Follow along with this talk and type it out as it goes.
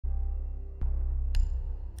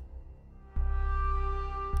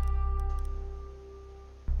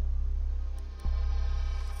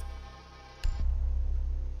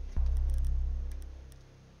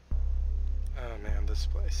this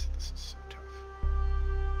place. This is so tough.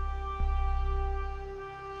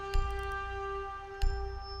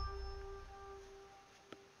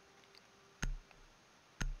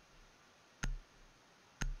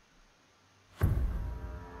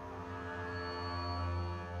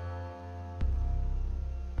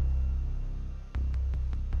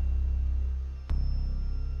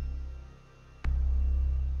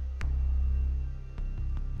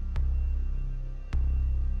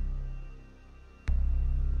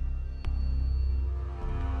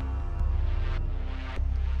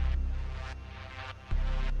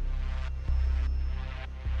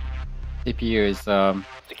 CPU is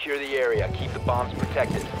Secure the area. Keep the bombs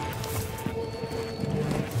protected.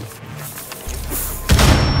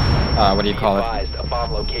 what do you call it? Advised, a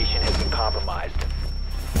bomb location has been compromised.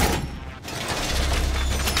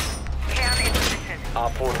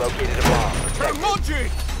 Op 4 located a bomb. Protect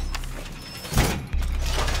it.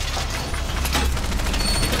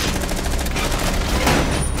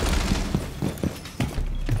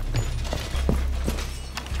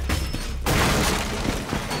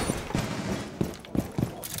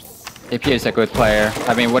 CPU is a good player.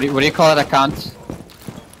 I mean, what do you call it? Account?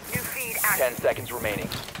 10 seconds remaining.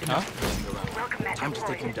 Huh? Time to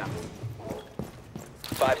take him down.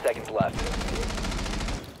 5 seconds left.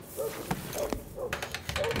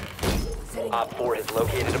 Op 4 has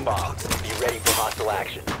located a bomb. Be ready for hostile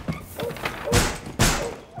action.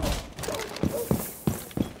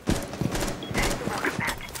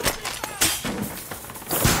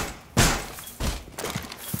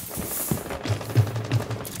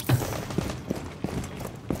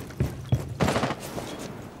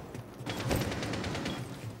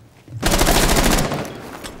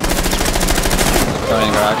 Going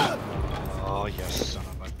in garage. Oh yes, son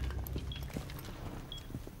of a...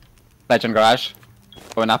 Legend garage.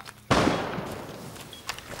 Going up.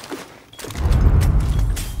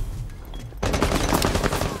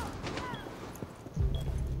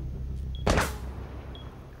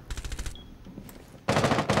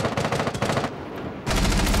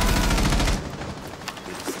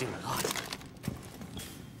 It's still alive.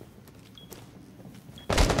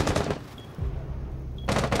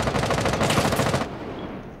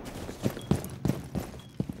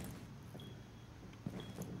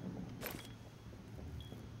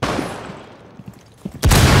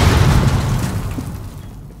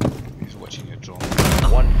 He's watching it, John.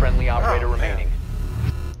 One friendly operator remaining.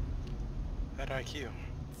 That IQ.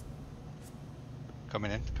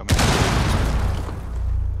 Coming in, coming in.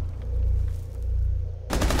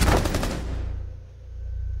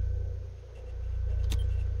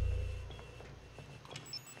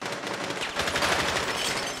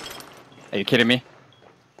 Are you kidding me?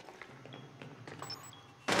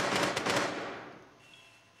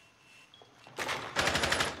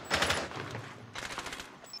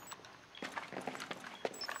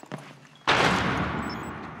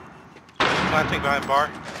 Planting behind bar.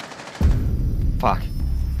 Fuck.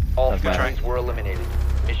 All That's bad. friendlies were eliminated.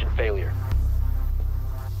 Mission failure.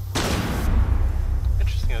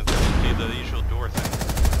 Interesting that they do the usual door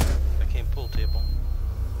thing. That came pool table.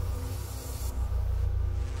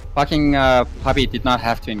 Fucking puppy did not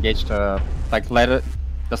have to engage the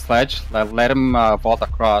the sledge. Let him vault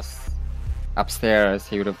across upstairs.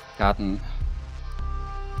 He would have gotten.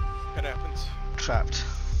 It happens. Trapped.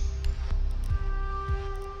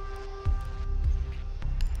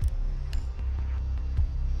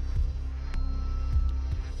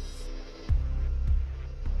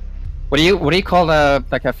 What do you call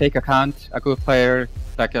like a fake account? A good player,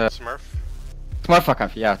 like a Smurf. Smurf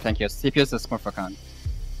account. Yeah, thank you. CPU is a Smurf account,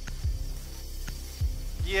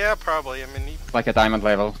 Yeah, probably. I mean, he like a diamond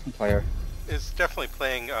level player. is definitely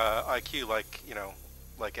playing IQ like, you know,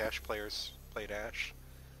 like Ash players played Ash.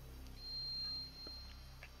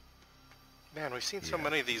 Man, we've seen so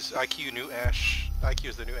many of these IQ new Ash. IQ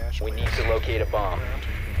is the new Ash. We players. need to locate a bomb. Around.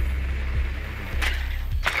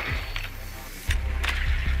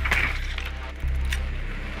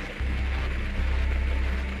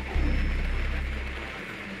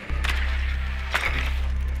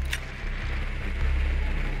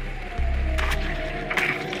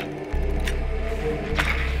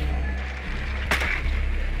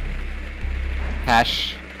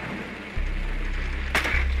 Hash.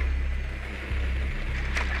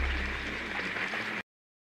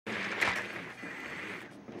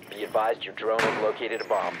 Be advised your drone has located a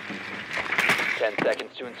bomb. 10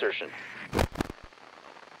 seconds to insertion.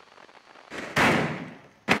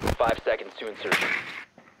 5 seconds to insertion.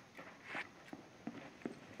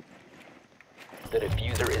 The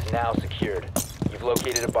diffuser is now secured. You've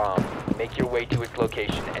located a bomb. Make your way to its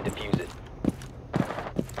location and defuse it.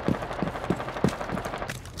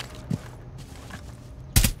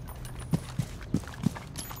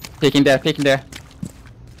 Peeking there, peeking there.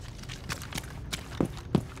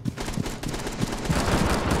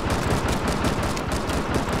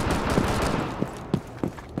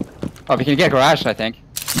 Oh, we can get garage, I think.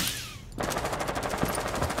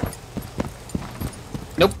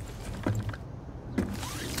 Nope.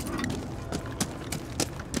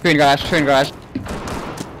 Two in garage, two in garage.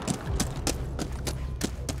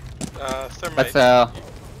 Thermite.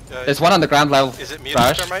 There's one on the ground level. Is it muted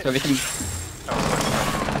garage, thermite? so we can.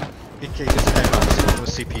 Oh, Okay, there's a head on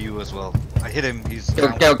CPU as well. I hit him, he's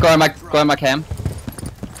down. Go on my cam.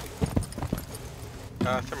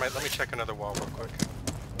 Thermite, let me check another wall real quick.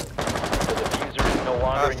 The diffuser is no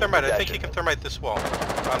longer in your Thermite, I think possession. you can thermite this wall.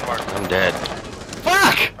 On mark. I'm dead.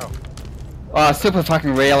 Fuck! Oh, Oh, super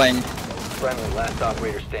fucking railing. Friendly, last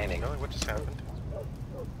operator standing. really? What just happened?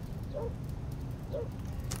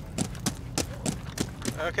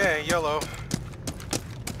 Okay, YOLO.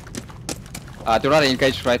 Do not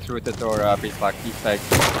engage right through the door, Beastlock. He's like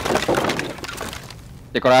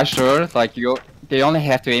the garage door. Like they only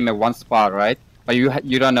have to aim at one spot, right? But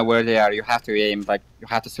you don't know where they are. You have to aim. Like you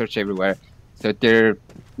have to search everywhere. So they're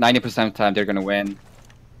 90% of the time they're gonna win.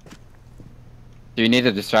 Do you need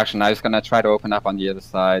a distraction? I was gonna try to open up on the other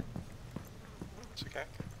side. It's okay.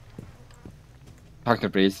 Talk to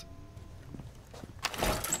Breeze.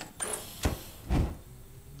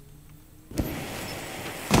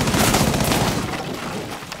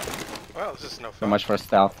 Well, this is no So fun. much for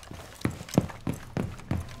stealth.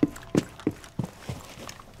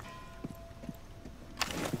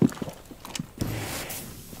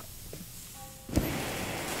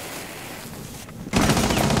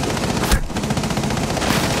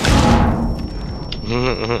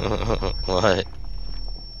 What?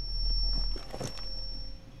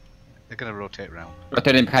 They're gonna rotate around.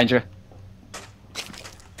 Rotating behind you.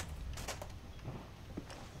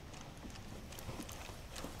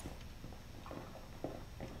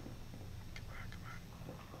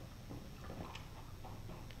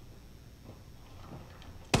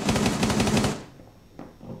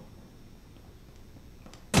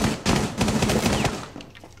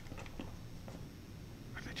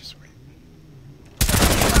 Are they just waiting?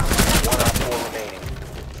 1 op 4 remaining.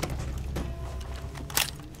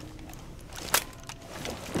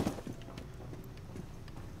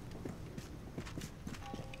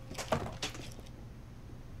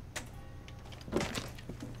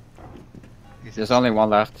 There's only one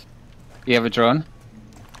left. You have a drone?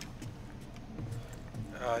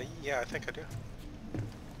 Yeah, I think I do.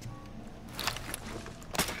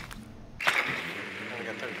 Only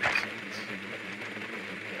got 30 seconds.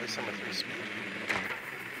 At least I'm at 3 speed.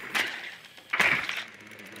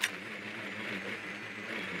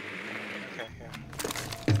 Okay, yeah.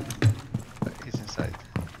 He's inside.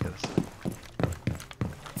 The other side.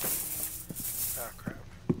 Oh, crap.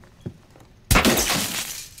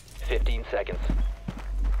 15 seconds.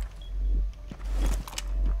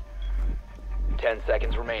 10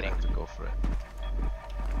 seconds remaining. Have to go for it.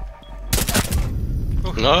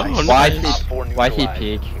 Oof, No, nice. Why nice. he- Op 4 Why he neutralized.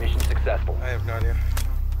 peek? Mission successful. I have no idea.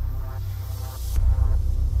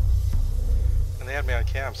 And they had me on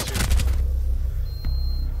cams too.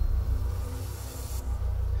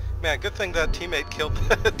 Man, good thing that teammate killed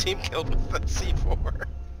the team killed with the C4.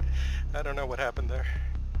 I don't know what happened there.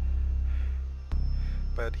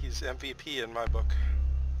 But he's MVP in my book.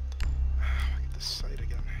 Look at this site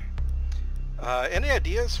again. Any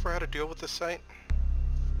ideas for how to deal with this site?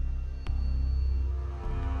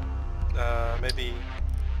 Maybe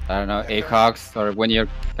I don't know, Echo? ACOGs or when-year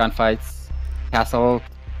gunfights, castle.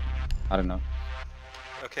 I don't know.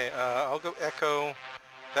 okay, I'll go Echo.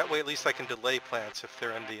 That way at least I can delay plants if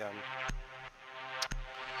they're in the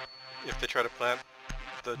if they try to plant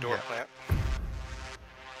the door Yeah. plant.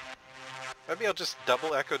 Maybe I'll just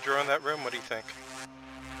double Echo drone that room. What do you think?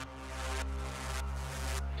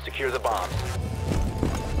 Secure the bombs.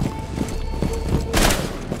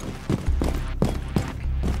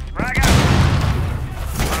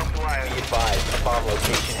 Be advised, the bomb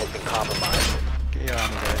location has been compromised. Get your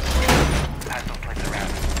armor, guys.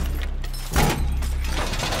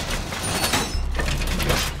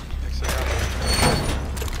 Exit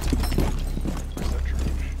out.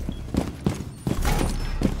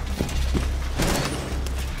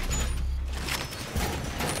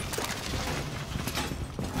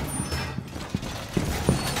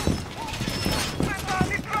 Where's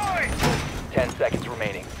that drone? Ten seconds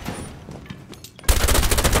remaining.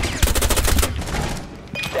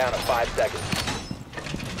 Down to 5 seconds.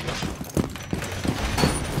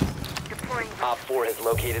 Op 4 has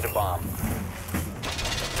located a bomb.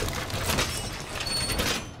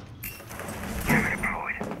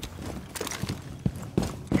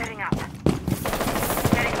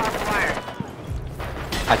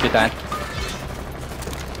 I should die.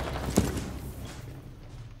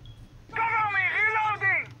 Cover me!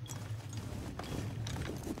 Reloading!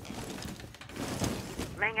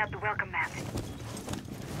 Laying out the welcome mat.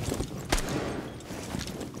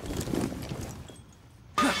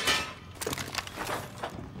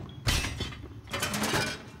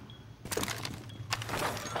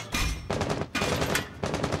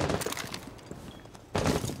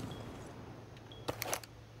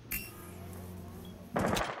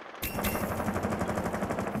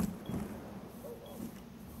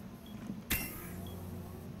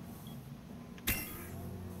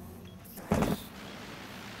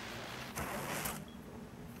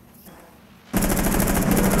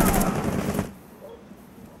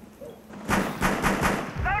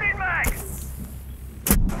 Loading mag!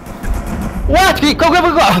 What? Go, go,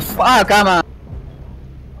 go, go! Fuck, come on.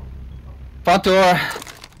 Front door.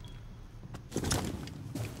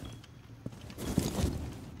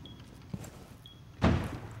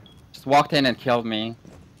 Just walked in and killed me.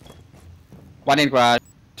 One in garage.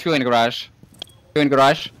 Two in garage. Two in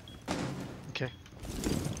garage. Okay.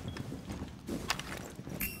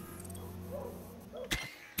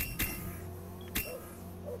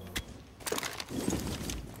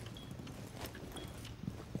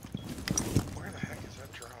 Where the heck is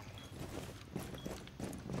that drone?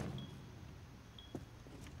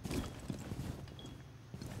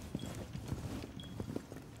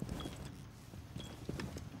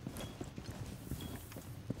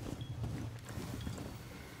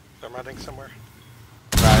 They're running somewhere.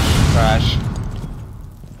 Garage.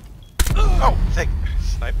 Oh,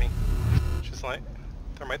 snipe me. She's like,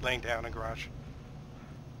 thermite laying down in garage.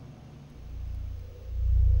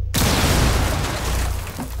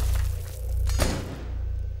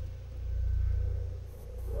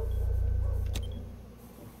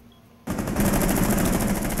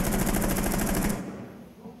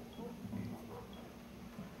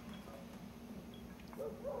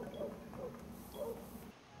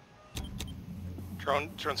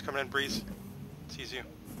 Drone's coming in, Breeze. Sees you.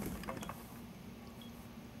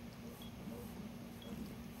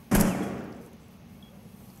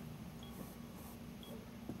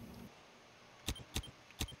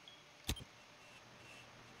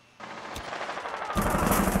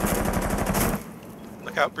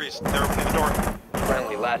 Look out, Breeze. They're opening the door.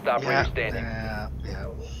 Friendly, last operator standing. Yeah.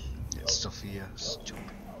 It's Sophia. Stupid.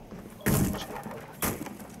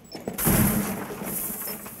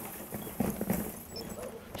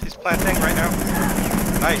 She's planting right now.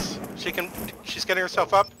 Nice. She's getting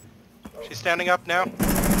herself up. She's standing up now.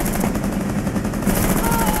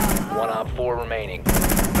 1 op 4 remaining.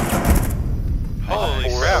 Holy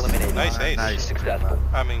Four crap. eliminated. Nice ace. Nice. Successful.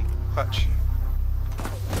 I mean, clutch.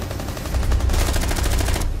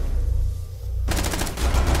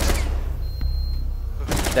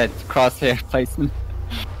 That crosshair placement.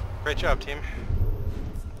 Great job, team.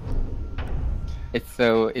 It's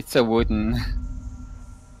so wooden.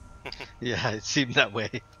 Yeah, it seemed that way.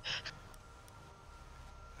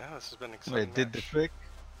 Yeah, this has been exciting. Wait, did the match. trick?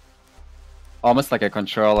 Almost like a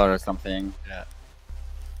controller or something. Yeah.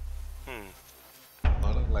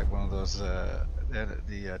 Hmm. Like one of those, the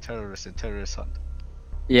terrorists in Terrorist Hunt.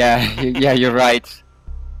 Yeah, yeah, you're right.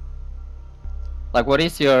 Like, what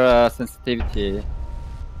is your sensitivity?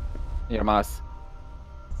 Your mouse?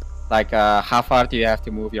 Like, how far do you have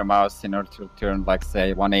to move your mouse in order to turn, like,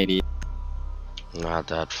 say, 180? Not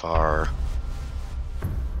that far.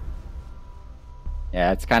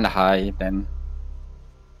 Yeah, it's kind of high then.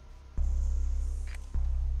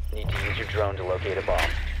 Need to use your drone to locate a bomb.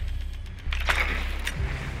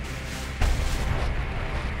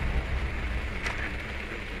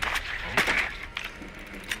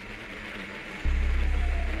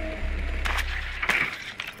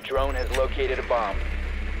 Drone has located a bomb.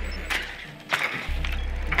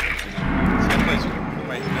 Same place.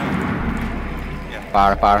 Wait, no. Yeah.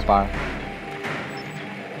 Far.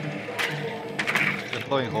 They're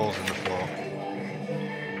blowing holes in the floor.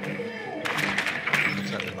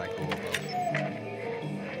 Exactly like go above.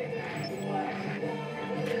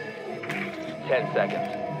 10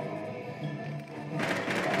 seconds.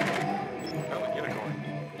 Oh, unicorn.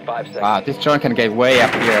 5 seconds. Wow, this drone can get way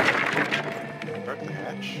up here. Broke the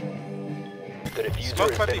hatch. The diffuser Smoke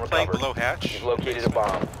has might been be playing recovered. below hatch. You've located a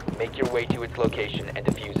bomb. Make your way to its location and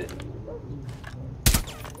defuse it.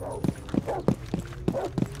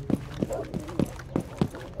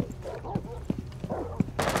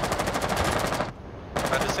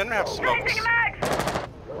 Does Center have smokes?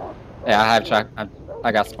 Yeah, I have track.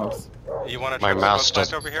 I got smokes. You want to My try mouse smoke plant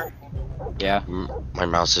does- over here? Yeah. My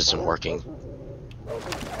mouse isn't working.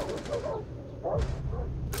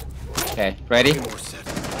 Okay, ready? More set.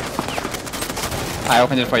 I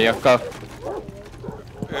opened it for you. Go.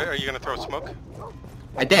 Are you gonna throw smoke?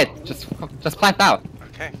 I did. Just plant out.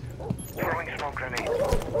 Okay. Throwing smoke grenade.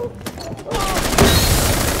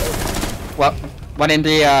 Well, one in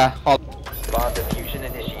the hall. Bomb diffusion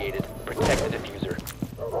initiated. Protect the diffuser.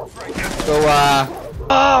 Go.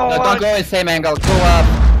 No, don't go in the same angle. Go up.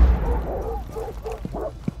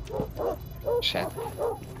 Shit.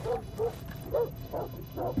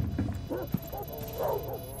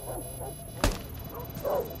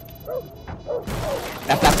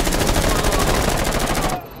 Left, left.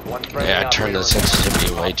 One friendly Yeah, I turned the operator sensitivity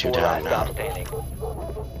way remaining. too Four down last now. stop standing.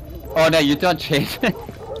 Oh no, you don't change.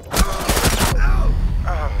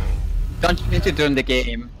 Don't change it during the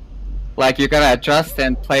game. Like you gotta adjust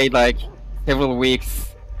and play like several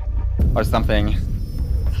weeks or something. Okay.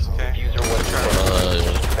 Diffuser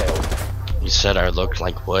was failed. You said I looked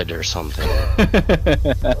like wood or something.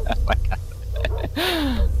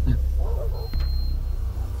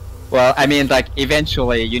 Well, I mean, like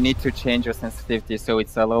eventually you need to change your sensitivity so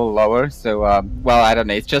it's a little lower. So, well, I don't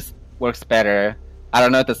know. It just works better. I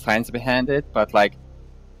don't know the science behind it, but like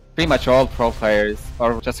pretty much all pro players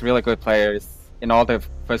or just really good players in all the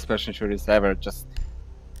first-person shooters ever just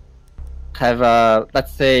have,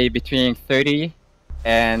 let's say, between 30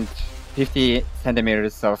 and 50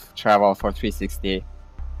 centimeters of travel for 360.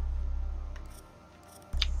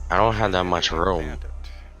 I don't have that much Maybe I want room. Bandit.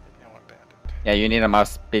 Maybe I want Bandit. Yeah, you need a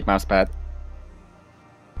big mouse pad.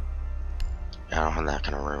 I don't have that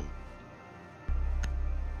kind of room.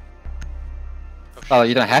 Oh, shit, Well,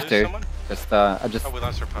 you did don't we have lose to. someone? Just, Oh, we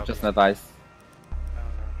lost our pub. just an advice. Oh, no.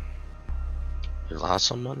 You lost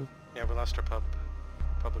someone? Yeah, we lost our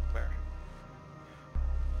public player.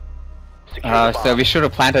 Secure the So bomb. we should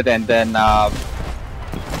have planted and then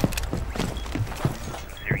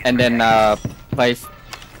place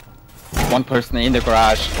one person in the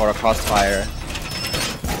garage for a crossfire.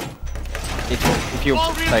 If you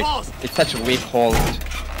like, it's such a weak hold.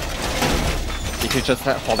 If you're just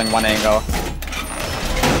holding one angle.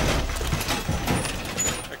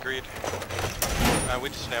 Agreed. We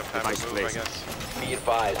just didn't have time Nice to move, place. I guess. Be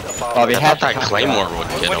advised. A bomb Oh, we I had thought to that have Claymore would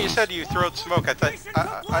get When him. you said you throwed smoke, I thought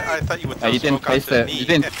I thought you would throw You didn't smoke place onto the. me. You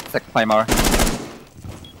didn't place the claymore.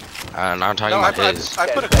 And I'm talking No, I about his.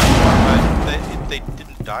 put a claymore, but they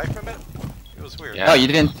didn't die from it. It was weird. Yeah. No, you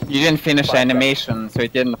didn't finish the animation, so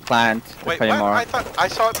it didn't plant the Wait, what? claymore. I thought I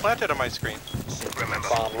saw it planted on my screen.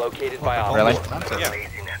 bomb located by Really? operator.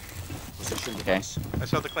 Yeah, Position Okay. device. I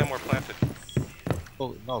saw the claymore planted.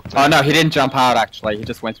 Oh no. Oh no, he didn't jump out actually. He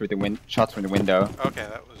just went through the shot through the window. Okay,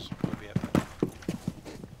 that was maybe it.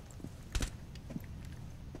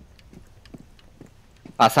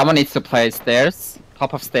 Someone needs to play stairs,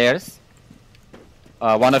 top of stairs.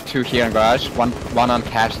 One or two here in garage, one on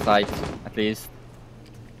cache site at least,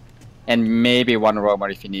 and maybe one roamer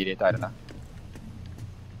if you need it. I don't know.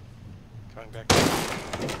 Coming back.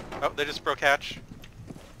 Oh, they just broke hatch.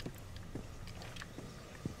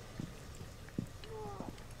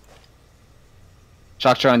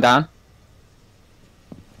 Shock drone down.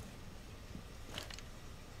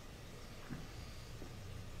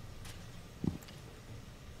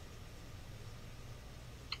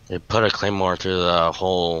 They put a claymore through the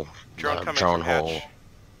whole Drone coming drone from hole. hatch.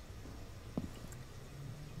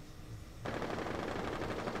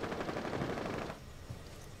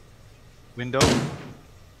 Window.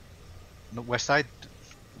 No, west side.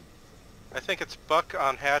 I think it's Buck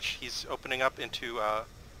on hatch. He's opening up into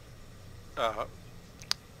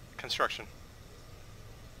construction.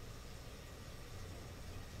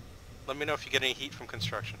 Let me know if you get any heat from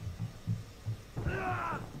construction.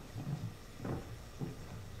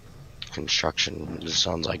 Construction. This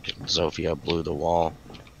sounds like Zofia blew the wall.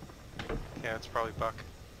 Yeah, it's probably Buck.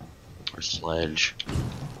 Or Sledge.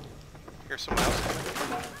 Here's someone else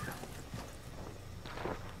coming.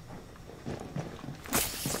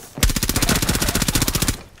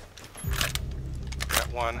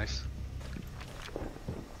 Got one. Nice.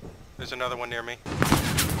 There's another one near me.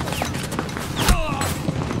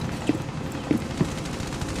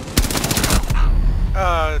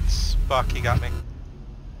 It's Buck. He got me.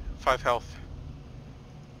 5 health.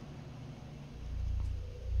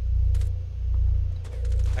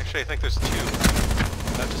 Actually, I think there's 2.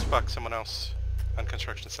 Not just Buck, someone else on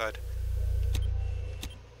construction side.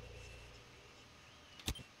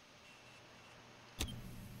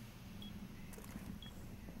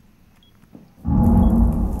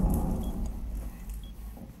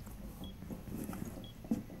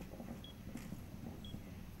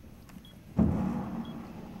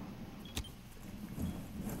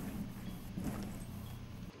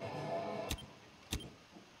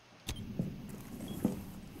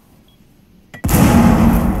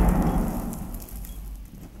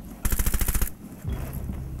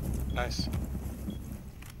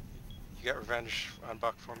 You got revenge on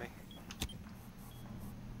Buck for me.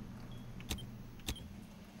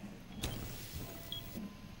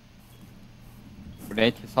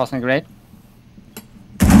 Great, it's also great.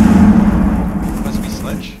 Must be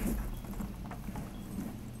Sledge.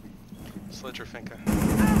 Sledge or Finka.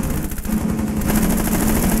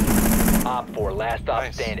 Op 4, last stop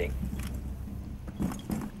Nice. standing.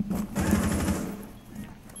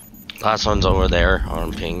 Last one's over there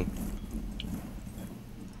on ping.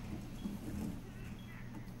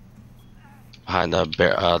 Behind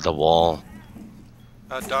the wall.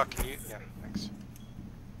 Doc, can you? Yeah, thanks.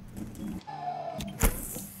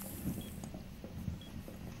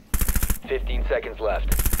 $15 seconds left.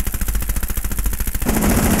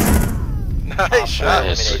 Nice shot.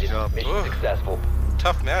 Nice. Good Eliminated. job. Mission Ooh. successful.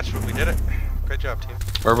 Tough match, but we did it. Great job, team.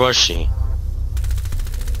 Where was she?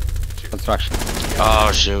 Construction.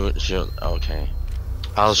 Oh shoot, okay.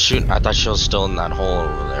 I was shooting, I thought she was still in that hole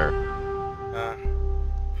over there.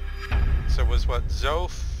 So was what, Zoe,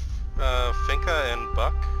 Finka, and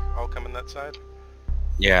Buck all coming that side?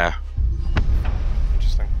 Yeah.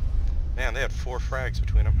 Interesting. Man, they had 4 frags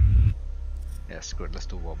between them. Yes, good. Let's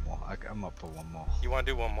do one more. I'm up for one more. You want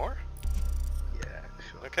to do one more? Yeah,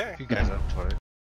 sure. Okay. If you guys are up for it.